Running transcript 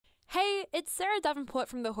it's Sarah Davenport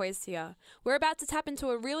from The Hoist here. We're about to tap into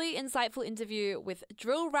a really insightful interview with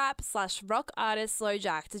drill rap slash rock artist Sloe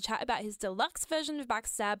to chat about his deluxe version of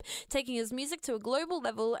Backstab, taking his music to a global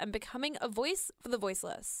level and becoming a voice for the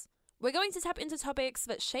voiceless. We're going to tap into topics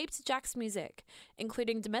that shaped Jack's music,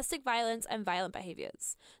 including domestic violence and violent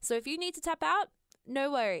behaviours. So if you need to tap out,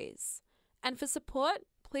 no worries. And for support,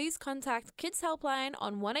 please contact Kids Helpline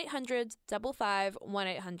on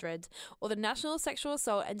 1-800-55-1800 or the National Sexual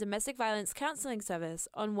Assault and Domestic Violence Counselling Service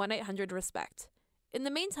on 1-800-RESPECT. In the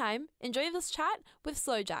meantime, enjoy this chat with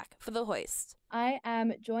Sloe for The Hoist. I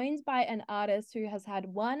am joined by an artist who has had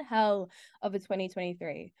one hell of a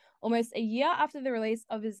 2023. Almost a year after the release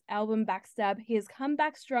of his album Backstab, he has come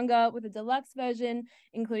back stronger with a deluxe version,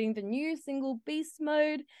 including the new single Beast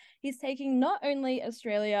Mode. He's taking not only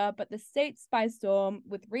Australia, but the States by storm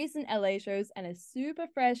with recent LA shows and a super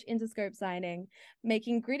fresh Interscope signing.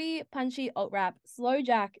 Making gritty, punchy alt-rap, Sloe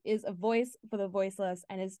is a voice for the voiceless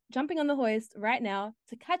and is jumping on the hoist right now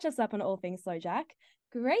to catch us up on all things Sloe.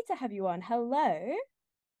 Great to have you on. Hello.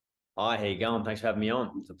 Hi, how you going? Thanks for having me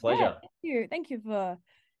on. It's a pleasure. Yeah, thank you for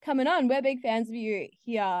coming on. We're big fans of you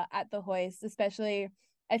here at The Hoist, especially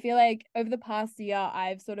I feel like over the past year,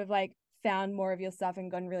 I've sort of like found more of your stuff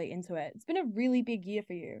and gone really into it. It's been a really big year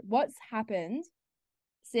for you. What's happened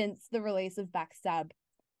since the release of Backstab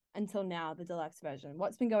until now, the deluxe version?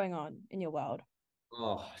 What's been going on in your world?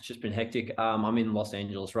 Oh, it's just been hectic. I'm in Los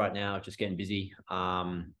Angeles right now, just getting busy.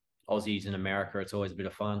 Aussies in America, it's always a bit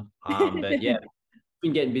of fun. But yeah,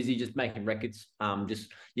 been getting busy, just making records. I just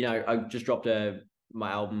dropped my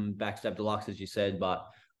album Backstab Deluxe, as you said, but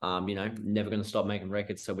never going to stop making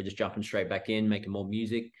records. So we're just jumping straight back in, making more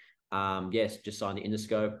music. Yes, just signed the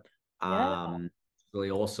Interscope.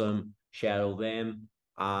 Really awesome. Shout out to them.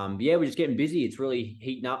 We're just getting busy. It's really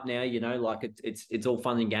heating up now. Like it's all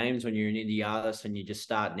fun and games when you're an indie artist and you're just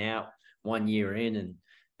starting out 1 year in,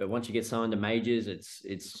 but once you get signed to majors,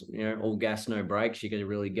 it's all gas, no brakes. You got to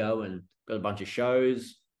really go, and got a bunch of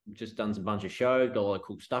shows. Just done a bunch of shows. Got a lot of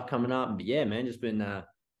cool stuff coming up. But yeah, man, just been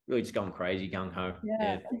really just going crazy, gung ho.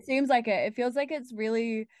 Yeah, it seems like it. It feels like it's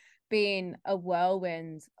really been a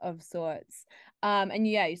whirlwind of sorts. And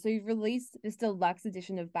yeah, so you've released this deluxe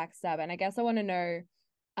edition of Backstab, and I guess I want to know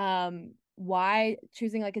why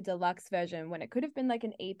choosing like a deluxe version when it could have been like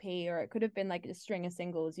an EP or it could have been like a string of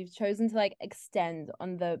singles. You've chosen to like extend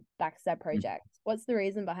on the Backstab project. What's the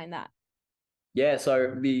reason behind that? Yeah,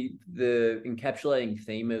 so the encapsulating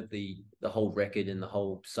theme of the whole record and the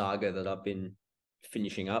whole saga that I've been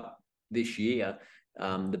finishing up this year,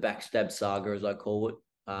 the Backstab saga, as I call it,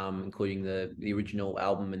 including the original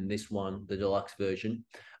album and this one, the deluxe version.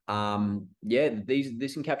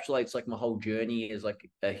 This encapsulates like my whole journey as like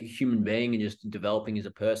a human being and just developing as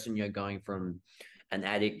a person. Going from an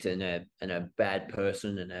addict and a bad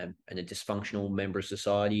person and a dysfunctional member of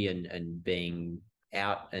society and being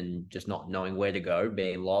out and just not knowing where to go,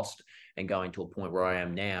 being lost, and going to a point where I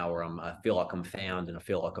am now, where I feel like I'm found and I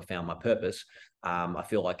feel like I found my purpose. I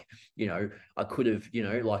feel like I could have,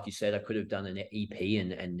 like you said, I could have done an EP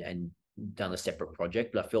and done a separate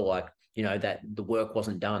project, but I feel like that the work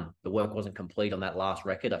wasn't done. The work wasn't complete on that last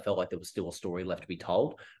record. I felt like there was still a story left to be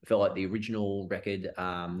told. I felt like the original record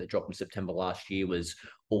that dropped in September last year was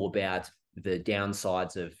all about the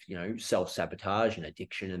downsides of self-sabotage and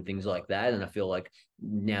addiction and things like that. And I feel like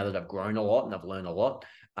now that I've grown a lot and I've learned a lot,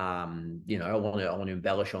 I want to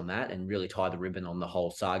embellish on that and really tie the ribbon on the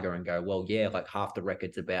whole saga and go, well, yeah, like half the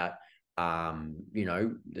record's about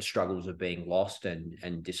the struggles of being lost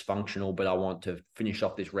and dysfunctional, but I want to finish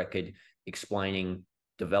off this record explaining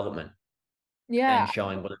development, and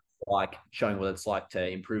showing what it's like to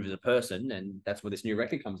improve as a person. And that's where this new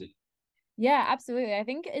record comes in. Yeah, absolutely. I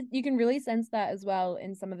think you can really sense that as well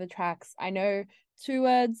in some of the tracks. I know Two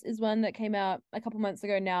Words is one that came out a couple months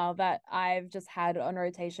ago now that I've just had on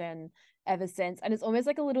rotation ever since, and it's almost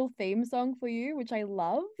like a little theme song for you, which I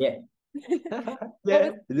love. Yeah.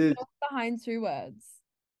 What was behind Two Words?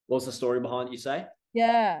 What's the story behind it, you say?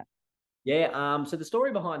 Yeah. So the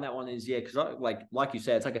story behind that one is, because I like you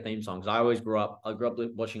said, it's like a theme song. Because I grew up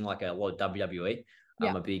watching like a lot of WWE.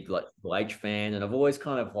 I'm a big like Triple H fan, and I've always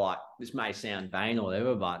kind of like, this may sound vain or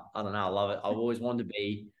whatever, but I don't know, I love it. I've always wanted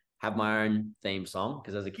to have my own theme song,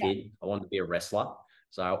 because as a kid I wanted to be a wrestler,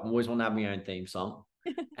 so I always want to have my own theme song.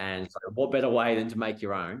 And so what better way than to make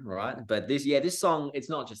your own, right? But this song, it's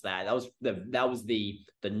not just that. That was the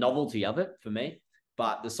novelty of it for me.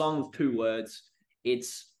 But the song's Two Words.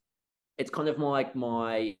 It's kind of like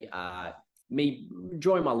my me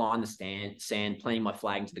drawing my line in the sand, planting my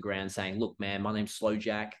flag into the ground, saying, "Look, man, my name's Sloe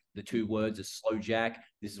Jack. The two words are Sloe Jack.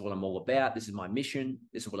 This is what I'm all about. This is my mission.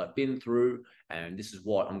 This is what I've been through, and this is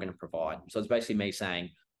what I'm going to provide." So it's basically me saying,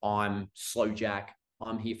 "I'm Sloe Jack.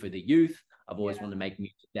 I'm here for the youth. I've always wanted to make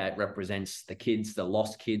music that represents the kids, the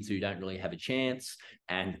lost kids who don't really have a chance,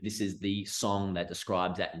 and this is the song that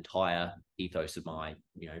describes that entire ethos of my,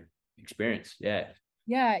 experience." Yeah.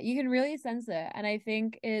 Yeah, you can really sense it. And I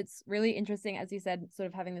think it's really interesting, as you said, sort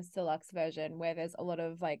of having this deluxe version where there's a lot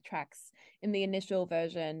of like tracks in the initial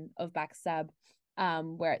version of Backstab,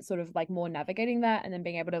 where it's sort of like more navigating that and then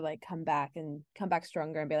being able to like come back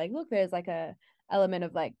stronger and be like, look, there's like a element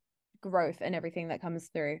of like growth and everything that comes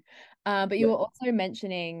through. But you were also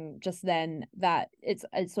mentioning just then that it's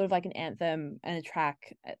sort of like an anthem and a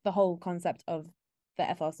track. The whole concept of the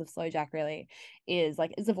ethos of Slow Jack really is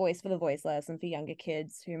like it's a voice for the voiceless and for younger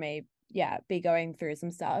kids who may be going through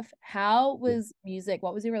some stuff. How was music?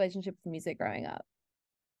 What was your relationship with music growing up?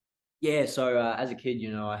 Yeah, so as a kid,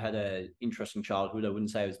 I had a interesting childhood. I wouldn't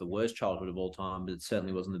say it was the worst childhood of all time, but it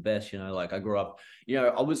certainly wasn't the best. Like I grew up,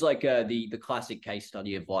 I was like the classic case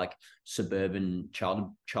study of like suburban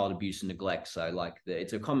child abuse and neglect. So like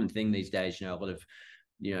it's a common thing these days. A lot of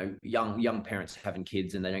young parents having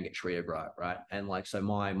kids and they don't get treated right. And like so,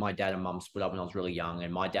 my dad and mum split up when I was really young,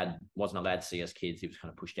 and my dad wasn't allowed to see us kids. He was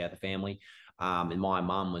kind of pushed out of the family. And my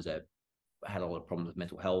mum had a lot of problems with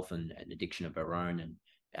mental health and addiction of her own, and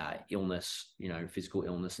illness, physical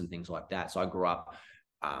illness and things like that. So I grew up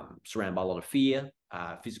surrounded by a lot of fear,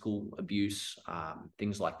 physical abuse,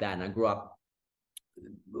 things like that. And I grew up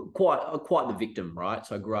quite the victim, right?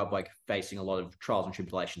 So I grew up like facing a lot of trials and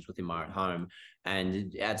tribulations within my own home,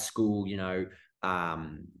 and at school, I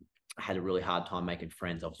had a really hard time making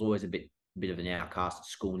friends. I was always a bit of an outcast at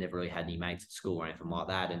school, never really had any mates at school or anything like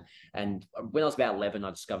that. And when I was about 11, I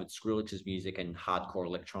discovered Skrillex's music and hardcore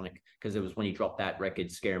electronic, because it was when he dropped that record,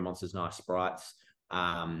 Scary Monsters, Nice Sprites.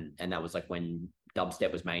 And that was like when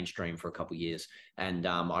dubstep was mainstream for a couple of years. And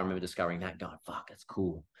I remember discovering that, going, fuck, that's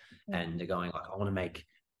cool. And they're going like, I want to make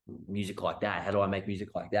music like that. How do I make music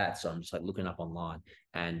like that? So I'm just like looking up online,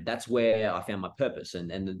 and that's where I found my purpose. And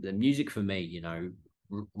the music for me,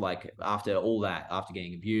 like after all that, after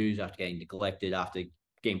getting abused, after getting neglected, after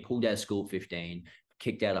getting pulled out of school at 15,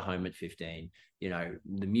 kicked out of home at 15, the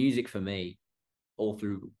music for me all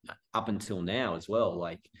through up until now as well,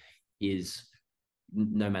 like is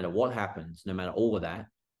no matter what happens, no matter all of that,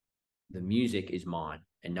 the music is mine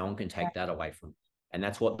and no one can take that away from me. And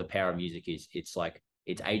that's what the power of music is. It's like,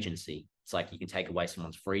 it's agency. It's like you can take away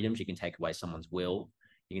someone's freedoms, you can take away someone's will,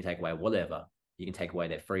 you can take away whatever, you can take away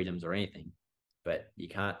their freedoms or anything, but you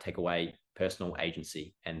can't take away personal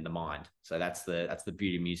agency and the mind. So that's the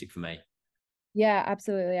beauty of music for me. Yeah,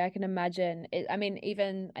 absolutely. I can imagine it. I mean,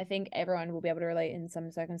 even I think everyone will be able to relate in some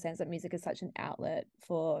circumstance that music is such an outlet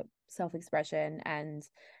for self-expression and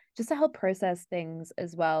just to help process things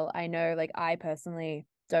as well. I know, like, I personally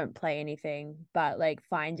don't play anything, but like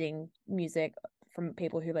finding music from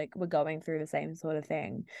people who like were going through the same sort of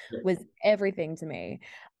thing was everything to me.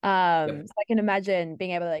 So I can imagine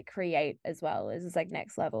being able to like create as well is just like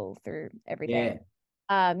next level through everything.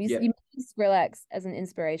 You mentioned Skrillex as an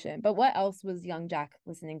inspiration, but what else was young Jack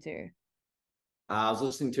listening to? I was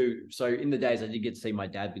listening to, so in the days I did get to see my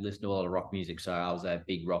dad be listening to a lot of rock music. So I was a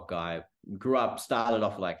big rock guy. Grew up, started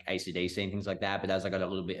off like AC/DC and things like that. But as I got a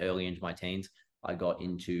little bit early into my teens, I got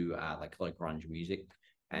into like a lot of grunge music,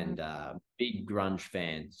 and big grunge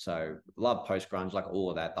fan. So love post grunge, like all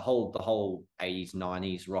of that. The whole 80s,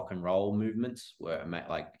 90s rock and roll movements were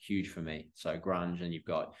like huge for me. So grunge, and you've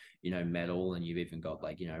got, metal, and you've even got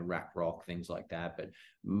like, rap rock, things like that. But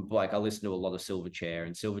like I listened to a lot of Silverchair,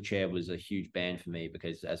 and Silverchair was a huge band for me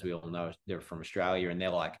because, as we all know, they're from Australia, and they're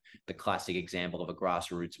like the classic example of a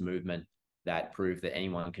grassroots movement that proved that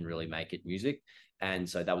anyone can really make it music. And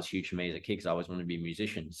so that was huge for me as a kid because I always wanted to be a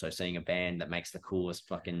musician. So seeing a band that makes the coolest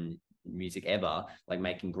fucking music ever, like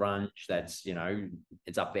making grunge, that's,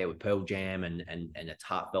 it's up there with Pearl Jam, and it's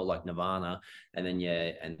heartfelt like Nirvana. And then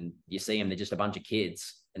you see them, they're just a bunch of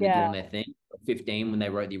kids and they're doing their thing. 15 when they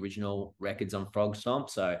wrote the original records on Frog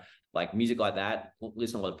Stomp. So like music like that,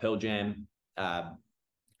 listen to a lot of Pearl Jam,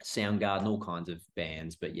 Soundgarden, all kinds of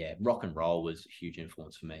bands. But yeah, rock and roll was a huge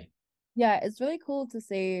influence for me. Yeah, it's really cool to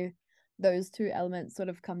see those two elements sort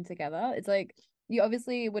of come together. It's like you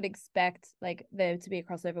obviously would expect like there to be a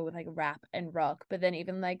crossover with like rap and rock, but then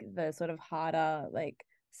even like the sort of harder like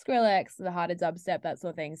Skrillex, the harder dubstep, that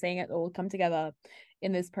sort of thing, seeing it all come together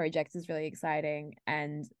in this project is really exciting.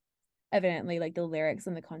 And evidently like the lyrics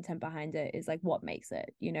and the content behind it is like what makes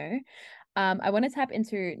it, you know. I want to tap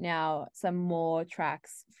into now some more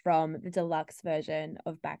tracks from the deluxe version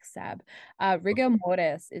of Backstab. Rigor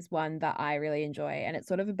Mortis is one that I really enjoy, and it's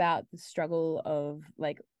sort of about the struggle of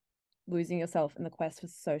like losing yourself in the quest for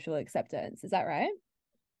social acceptance. Is that right?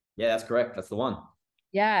 Yeah, that's correct. That's the one.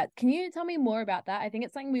 Yeah. Can you tell me more about that? I think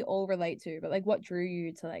it's something we all relate to, but like what drew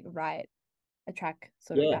you to like write a track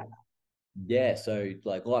sort of Yeah. about Yeah, so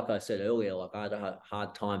like I said earlier, like I had a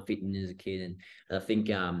hard time fitting in as a kid, and I think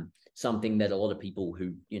something that a lot of people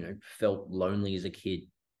who felt lonely as a kid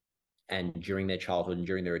and during their childhood and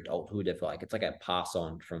during their adulthood, I feel like it's like a pass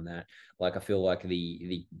on from that. Like I feel like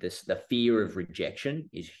the fear of rejection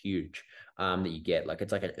is huge. That you get, like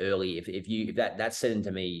it's like an early, if that's said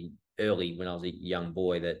into me early when I was a young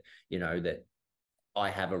boy, that that I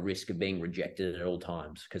have a risk of being rejected at all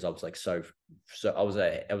times, because I was like so I was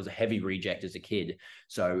a heavy reject as a kid.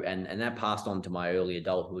 So and that passed on to my early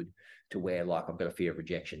adulthood, to where like I've got a fear of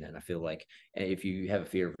rejection. And I feel like if you have a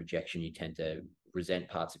fear of rejection, you tend to resent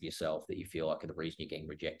parts of yourself that you feel like are the reason you're getting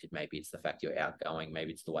rejected. Maybe it's the fact you're outgoing,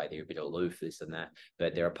 maybe it's the way that you're a bit aloof, this and that.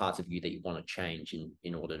 But there are parts of you that you want to change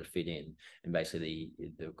in order to fit in. And basically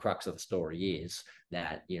the crux of the story is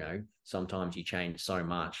that sometimes you change so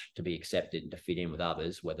much to be accepted and to fit in with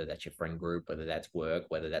others, whether that's your friend group, whether that's work,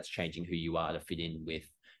 whether that's changing who you are to fit in with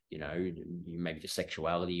maybe just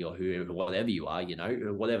sexuality or whatever you are,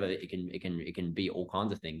 whatever. It can be all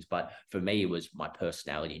kinds of things. But for me, it was my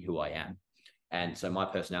personality and who I am. And so my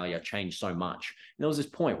personality, I changed so much. And there was this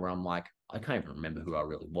point where I'm like, I can't even remember who I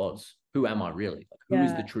really was. Who am I really? Like, who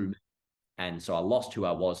is the true me? And so I lost who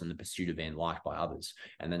I was in the pursuit of being liked by others.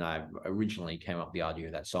 And then I originally came up with the idea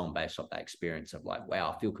of that song based off that experience of like,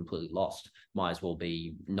 wow, I feel completely lost. Might as well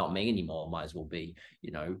be not me anymore. Might as well be,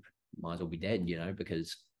 might as well be dead,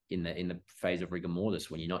 because in the phase of rigor mortis,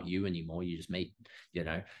 when you're not you anymore, you just meet,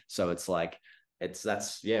 So it's like,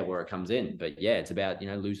 that's where it comes in. But yeah, it's about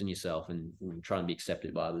losing yourself and trying to be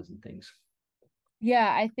accepted by others and things.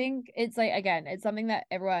 Yeah, I think it's like again, it's something that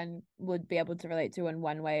everyone would be able to relate to in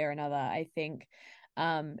one way or another. I think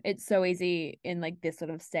it's so easy in like this sort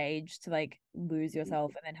of stage to like lose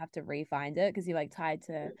yourself and then have to re-find it because you're like tied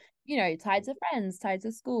to, tied to friends, tied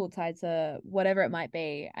to school, tied to whatever it might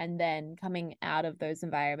be. And then coming out of those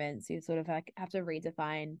environments, you sort of like have to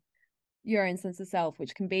redefine your own sense of self,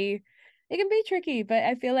 which can be tricky, but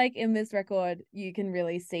I feel like in this record you can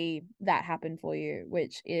really see that happen for you,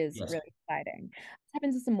 which is Yes. really exciting. Let's hop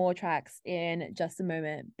into some more tracks in just a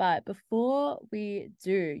moment, but before we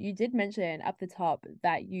do, you did mention up the top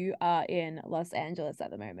that you are in Los Angeles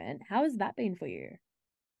at the moment. How has that been for you?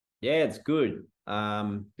 Yeah, it's good.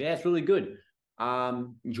 Yeah, it's really good.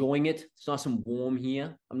 Enjoying it. It's nice and warm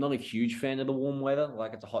here. I'm not a huge fan of the warm weather.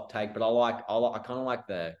 Like it's a hot take, but I kind of like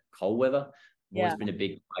the cold weather. I've always Yeah. been a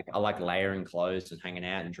big like I like layering clothes and hanging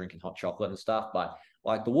out and drinking hot chocolate and stuff. But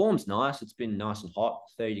like the warm's nice. It's been nice and hot,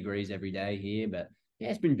 30 degrees every day here. But yeah,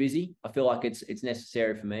 it's been busy. I feel like it's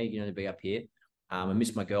necessary for me, to be up here. I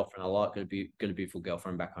miss my girlfriend a lot. Got a beautiful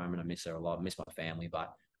girlfriend back home, and I miss her a lot. I miss my family,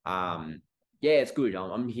 but yeah, it's good.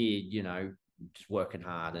 I'm here, just working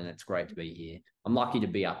hard, and it's great to be here. I'm lucky to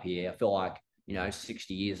be up here. I feel like,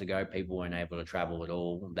 60 years ago, people weren't able to travel at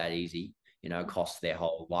all that easy. Cost their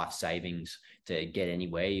whole life savings to get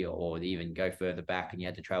anywhere or even go further back, and you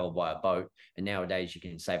had to travel by a boat. And nowadays, you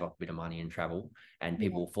can save up a bit of money and travel, and Yeah.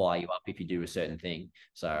 people will fly you up if you do a certain thing.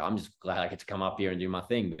 So I'm just glad I get to come up here and do my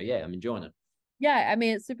thing. But yeah, I'm enjoying it. Yeah, I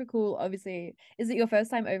mean it's super cool, obviously. Is it your first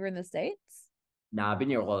time over in the States? Nah, I've been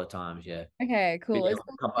here a lot of times. Yeah, Okay, been cool. here It's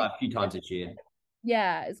cool that a few times this year.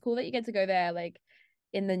 Yeah, it's cool that you get to go there, like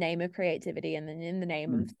in the name of creativity and then in the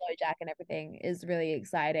name of Mm. Slow Jack and everything is really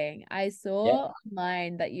exciting. I Yeah. saw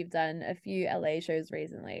online that you've done a few LA shows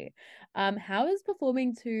recently. How is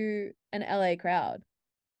performing to an LA crowd?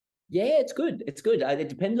 Yeah, it's good. It's good. It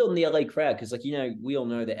depends on the LA crowd because, like, we all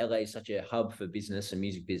know that LA is such a hub for business and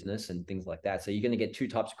music business and things like that. So you're going to get two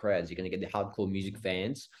types of crowds. You're going to get the hardcore music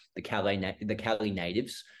fans, the Cali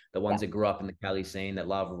natives, the Yeah, ones that grew up in the Cali scene that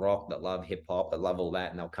love rock, that love hip hop, that love all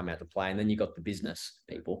that, and they'll come out to play. And then you got the business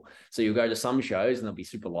people. So you'll go to some shows and they'll be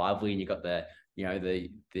super lively, and you got the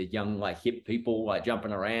young like hip people like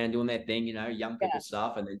jumping around doing their thing, young yeah, people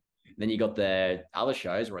stuff, and then you got the other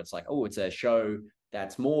shows where it's like, oh, it's a show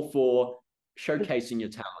that's more for showcasing your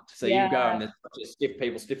talent. So you go yeah. and there's such a stiff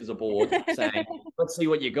people, stiff as a board, saying, let's see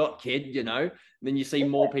what you got, kid, And then you see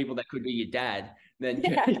more people that could be your dad then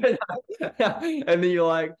Yeah. and then you're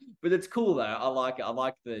like, but it's cool though. I like it. I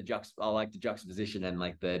like the juxtaposition and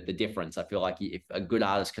like the difference. I feel like if a good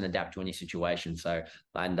artist can adapt to any situation. So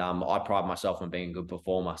and I pride myself on being a good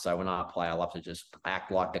performer. So when I play, I love to just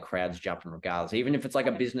act like the crowd's jumping regardless, even if it's like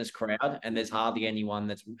a business crowd and there's hardly anyone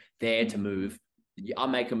that's there to move. I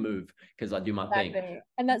make a move because I do my thing. Exactly.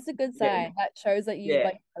 And that's a good Yeah, sign. That shows that you yeah,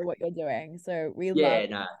 like know what you're doing. So we love yeah.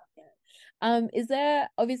 No, it. Is there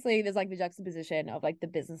obviously there's like the juxtaposition of like the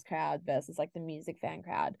business crowd versus like the music fan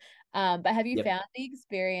crowd. But have you yep. found the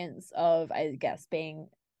experience of, I guess, being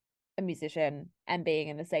a musician and being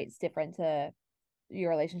in the States different to your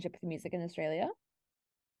relationship with music in Australia?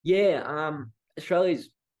 Yeah,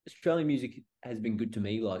 Australian music has been good to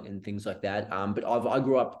me, like and things like that. But I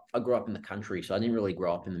grew up in the country, so I didn't really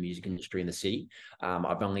grow up in the music industry in the city. I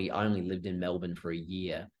only lived in Melbourne for a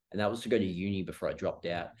year, and that was to go to uni before I dropped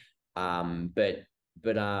out. But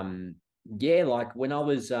but yeah, like when I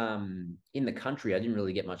was in the country, I didn't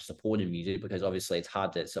really get much support in music because obviously it's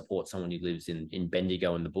hard to support someone who lives in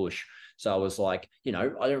Bendigo in the bush. So I was like,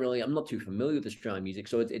 I'm not too familiar with Australian music.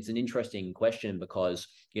 So it's an interesting question because,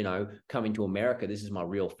 coming to America, this is my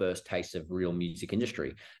real first taste of real music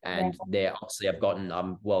industry. Yeah. And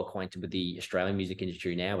I'm well acquainted with the Australian music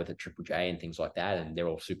industry now with the Triple J and things like that. And they're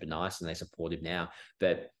all super nice and they're supportive now.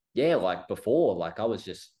 But yeah, like before, like I was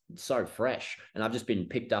just so fresh and I've just been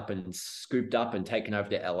picked up and scooped up and taken over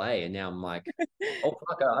to LA. And now I'm like, oh,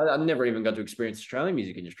 fuck, I never even got to experience the Australian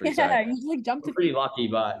music industry. So Yeah, you just like jumped I'm a pretty few. lucky,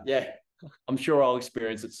 but yeah, I'm sure I'll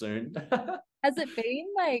experience it soon. Has it been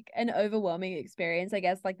like an overwhelming experience? I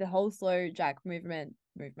guess like the whole slow jack movement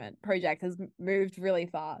project has moved really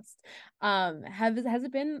fast. Has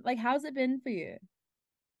it been like how's it been for you?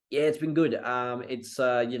 Yeah, it's been good. It's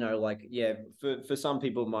like yeah, for some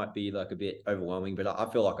people it might be like a bit overwhelming, but I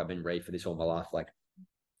feel like I've been ready for this all my life. Like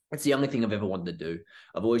it's the only thing I've ever wanted to do.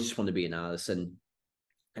 I've always just wanted to be an artist, and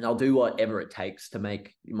I'll do whatever it takes to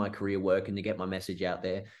make my career work and to get my message out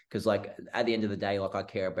there. Because like at the end of the day, like I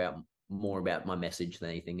care about more about my message than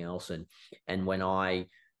anything else. And when I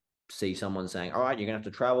see someone saying, all right, you're gonna have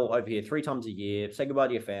to travel over here 3 times a year, say goodbye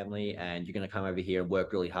to your family, and you're gonna come over here and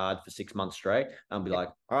work really hard for 6 months straight, I'll be like,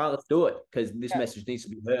 all right, let's do it. Because this Yeah. message needs to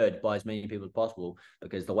be heard by as many people as possible.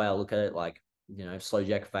 Because the way I look at it, like, Slow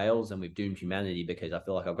Jack fails and we've doomed humanity because I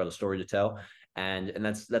feel like I've got a story to tell. And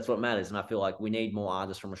that's what matters. And I feel like we need more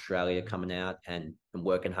artists from Australia coming out and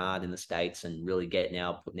working hard in the States and really putting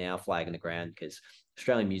our flag in the ground because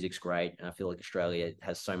Australian music's great. And I feel like Australia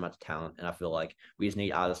has so much talent. And I feel like we just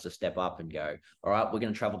need artists to step up and go, all right, we're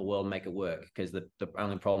going to travel the world and make it work. Because the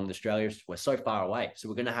only problem with Australia is we're so far away. So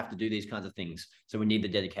we're going to have to do these kinds of things. So we need the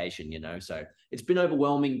dedication. So it's been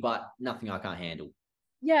overwhelming, but nothing I can't handle.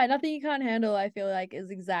 Yeah, nothing you can't handle, I feel like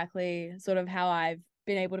is exactly sort of how I've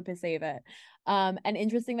been able to perceive it. And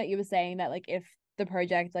interesting that you were saying that like if the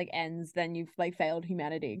project like ends, then you've like failed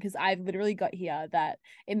humanity. Because I've literally got here that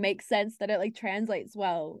it makes sense that it like translates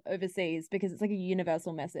well overseas because it's like a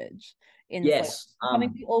universal message in Slow. Yes.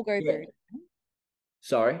 Something we all go Yeah. through.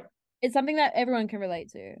 Sorry. It's something that everyone can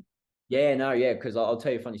relate to. Yeah, no, yeah, because I'll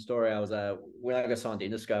tell you a funny story. I was when I got signed to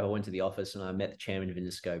Interscope, I went to the office and I met the chairman of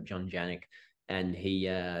Interscope, John Janik, and he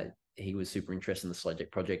was super interested in the Slow Jack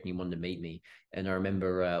project and he wanted to meet me. And I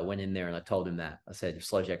remember went in there and I told him that. I said, if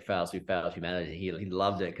Slow Jack fails, we failed humanity. He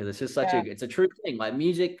loved it because it's just Yeah. it's a true thing. Like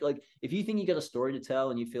music, like if you think you got a story to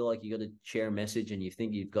tell and you feel like you got to share a message and you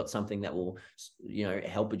think you've got something that will,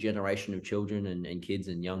 help a generation of children and kids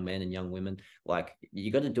and young men and young women, like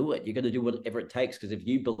you got to do it. You got to do whatever it takes because if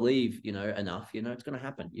you believe, enough, it's going to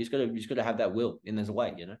happen. You just got to have that will, and there's a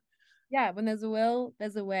way. Yeah, when there's a will,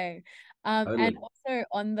 there's a way. And Totally. also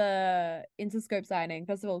on the Interscope signing,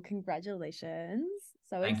 first of all, congratulations.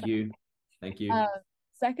 So Thank excited. you. Thank you. Um,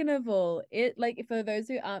 Second of all, it like for those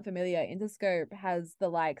who aren't familiar, Interscope has the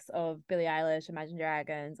likes of Billie Eilish, Imagine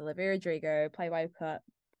Dragons, Olivia Rodrigo, Playboy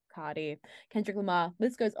Cardi, Kendrick Lamar.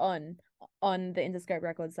 List goes on the Interscope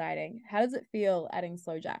record signing. How does it feel adding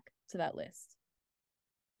Slow Jack to that list?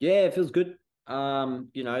 Yeah, it feels good.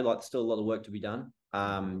 Like still a lot of work to be done.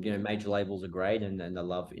 Major labels are great and I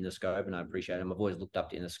love Interscope and I appreciate them. I've always looked up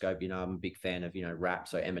to Interscope. I'm a big fan of, rap,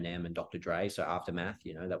 so Eminem and Dr. Dre. So Aftermath,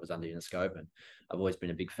 that was under Interscope. And I've always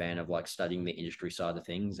been a big fan of like studying the industry side of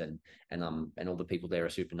things and all the people there are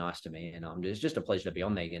super nice to me. And it's just a pleasure to be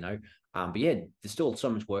on there. But yeah, there's still so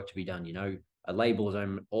much work to be done. A label is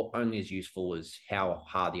only as useful as how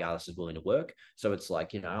hard the artist is willing to work. So it's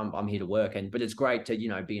like, I'm here to work but it's great to,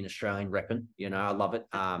 be an Australian repping, I love it.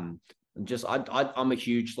 I'm a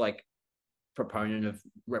huge, like, proponent of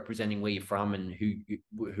representing where you're from and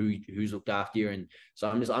who's looked after you. And so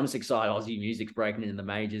I'm just excited Aussie music's breaking into the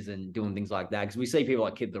majors and doing things like that, because we see people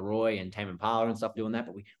like Kid Leroy and Tame Impala and stuff doing that,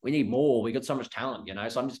 but we need more. We got so much talent, you know.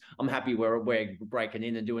 So I'm happy we're breaking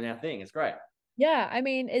in and doing our thing. It's great. Yeah, I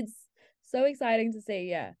mean, it's so exciting to see,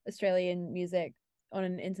 yeah, Australian music on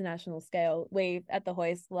an international scale. We at the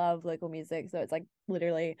Hoist love local music, so it's like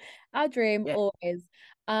literally our dream Yeah. always.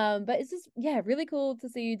 But it's just, yeah, really cool to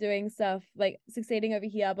see you doing stuff like succeeding over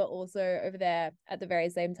here, but also over there at the very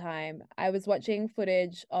same time. I was watching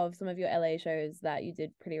footage of some of your LA shows that you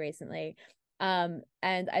did pretty recently. And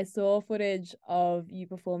I saw footage of you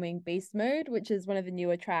performing Beast Mode, which is one of the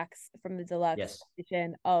newer tracks from the deluxe Yes.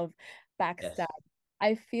 edition of Backstab. Yes.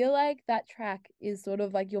 I feel like that track is sort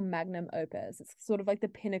of like your magnum opus. It's sort of like the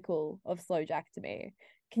pinnacle of Slow Jack to me.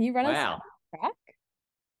 Can you run us Wow. through the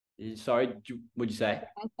track? Sorry, what'd you say?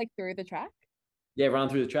 Run us, like through the track? Yeah, run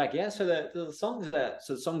through the track. Yeah, so the song's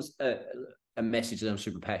a message that I'm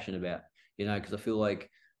super passionate about. You know, because I feel like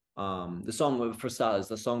the song, for starters,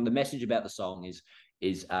 the message about the song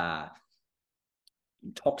is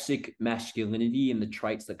toxic masculinity and the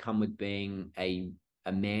traits that come with being a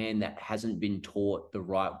man that hasn't been taught the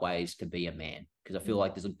right ways to be a man. Because I feel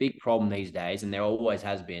like there's a big problem these days, and there always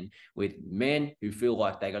has been, with men who feel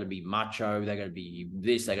like they got to be macho, they got to be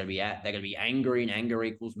this, they got to be angry, and anger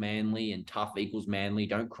equals manly, and tough equals manly.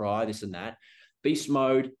 Don't cry, this and that. Beast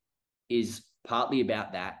Mode is partly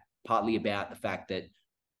about that, partly about the fact that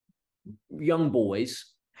young boys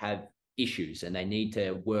have issues and they need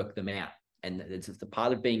to work them out. And it's the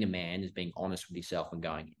part of being a man is being honest with yourself and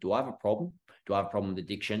going, do I have a problem? Do I have a problem with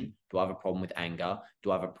addiction? Do I have a problem with anger?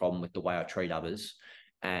 Do I have a problem with the way I treat others?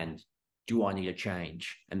 And do I need a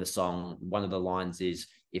change? And the song, one of the lines is,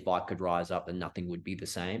 if I could rise up, then nothing would be the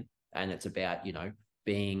same. And it's about, you know,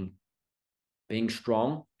 being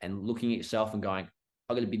strong and looking at yourself and going,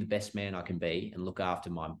 I've got to be the best man I can be and look after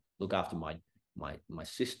my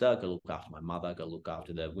sister, got to look after my mother, got to look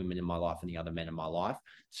after the women in my life and the other men in my life.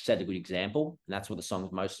 Set a good example. And that's what the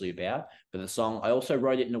song's mostly about. But the song, I also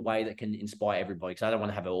wrote it in a way that can inspire everybody, because I don't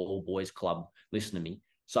want to have an all boys club listen to me.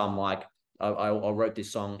 So I'm like, I wrote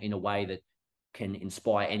this song in a way that can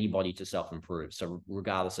inspire anybody to self-improve. So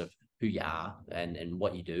regardless of who you are and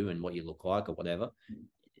what you do and what you look like or whatever,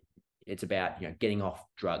 it's about, you know, getting off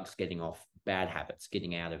drugs, getting off bad habits,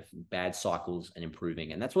 getting out of bad cycles and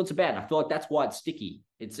improving. And that's what it's about. And I feel like that's why it's sticky.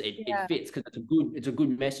 It fits, because it's a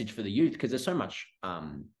good message for the youth, because there's so much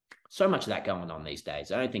of that going on these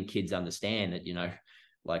days. I don't think kids understand that, you know,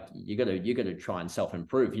 like you got to try and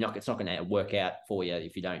self-improve. It's not going to work out for you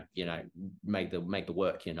if you don't, you know, make the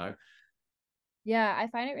work, you know. Yeah, I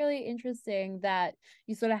find it really interesting that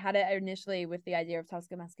you sort of had it initially with the idea of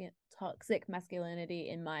toxic masculinity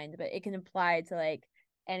in mind, but it can apply to like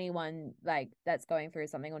anyone like that's going through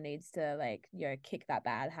something or needs to, like, you know, kick that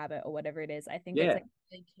bad habit or whatever it is. I think it's like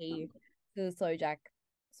really key to the Slow Jack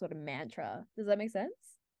sort of mantra. Does that make sense?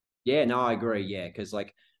 Yeah, no, I agree. Yeah, because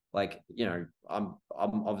like you know, I'm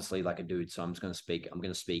obviously like a dude, so I'm going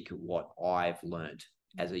to speak what I've learned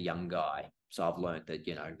as a young guy. So I've learned that,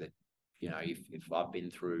 you know, if I've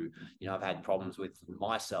been through, you know, I've had problems with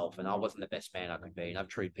myself and I wasn't the best man I could be, and I've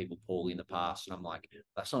treated people poorly in the past, and I'm like,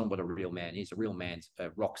 that's not what a real man is. A real man's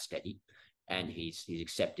rock steady, and he's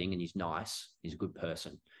accepting, and he's nice, he's a good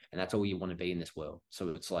person, and that's all you want to be in this world. So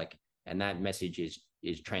it's like, and that message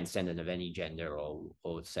is transcendent of any gender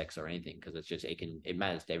or sex or anything, because it's just, it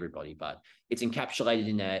matters to everybody, but it's encapsulated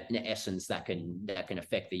in an essence that can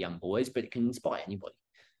affect the young boys, but it can inspire anybody.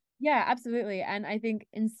 Yeah, absolutely. And I think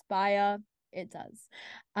inspire, it does.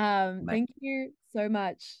 Thank you so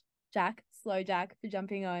much, Jack, Slow Jack, for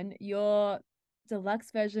jumping on. Your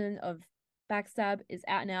deluxe version of Backstab is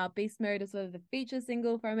out now. Beast Mode is sort of the feature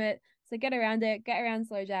single from it. So get around it, get around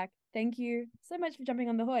Slow Jack. Thank you so much for jumping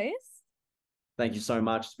on the Hoist. Thank you so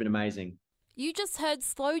much. It's been amazing. You just heard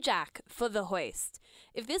Slow Jack for The Hoist.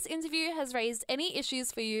 If this interview has raised any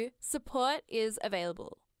issues for you, support is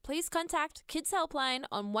available. Please contact Kids Helpline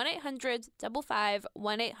on 1-800 55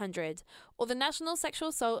 1800 or the National Sexual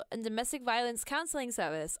Assault and Domestic Violence Counselling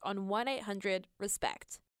Service on 1-800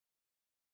 RESPECT.